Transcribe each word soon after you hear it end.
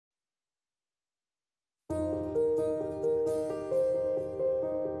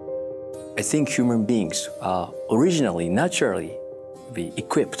I think human beings are originally, naturally, be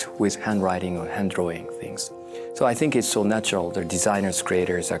equipped with handwriting or hand drawing things. So I think it's so natural that designers,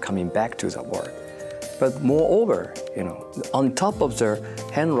 creators are coming back to that work. But moreover, on top of the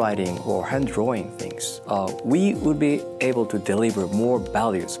handwriting or hand drawing things, we would be able to deliver more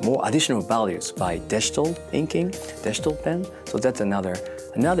values, more additional values by digital inking, digital pen. So that's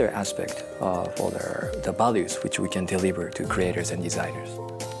another aspect for the values which we can deliver to creators and designers.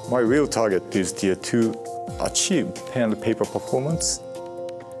 My real target is to achieve pen and paper performance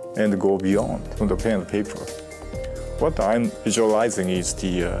and go beyond from the pen and paper. What I'm visualizing is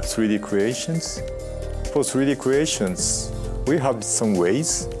the 3D creations. For 3D creations, we have some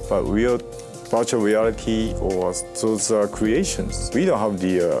ways, but virtual reality or those creations, we don't have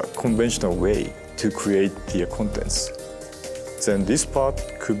the conventional way to create the contents. Then this part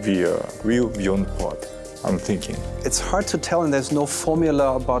could be a real beyond part, I'm thinking. It's hard to tell, and there's no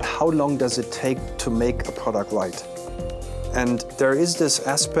formula about how long does it take to make a product right. And there is this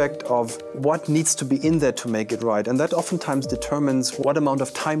aspect of what needs to be in there to make it right. And that oftentimes determines what amount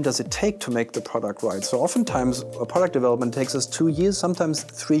of time does it take to make the product right. So oftentimes a product development takes us 2 years, sometimes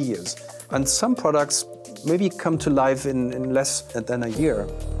 3 years. And some products maybe come to life in less than a year.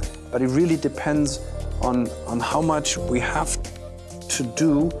 But it really depends on how much we have to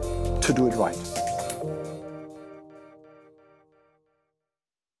do it right.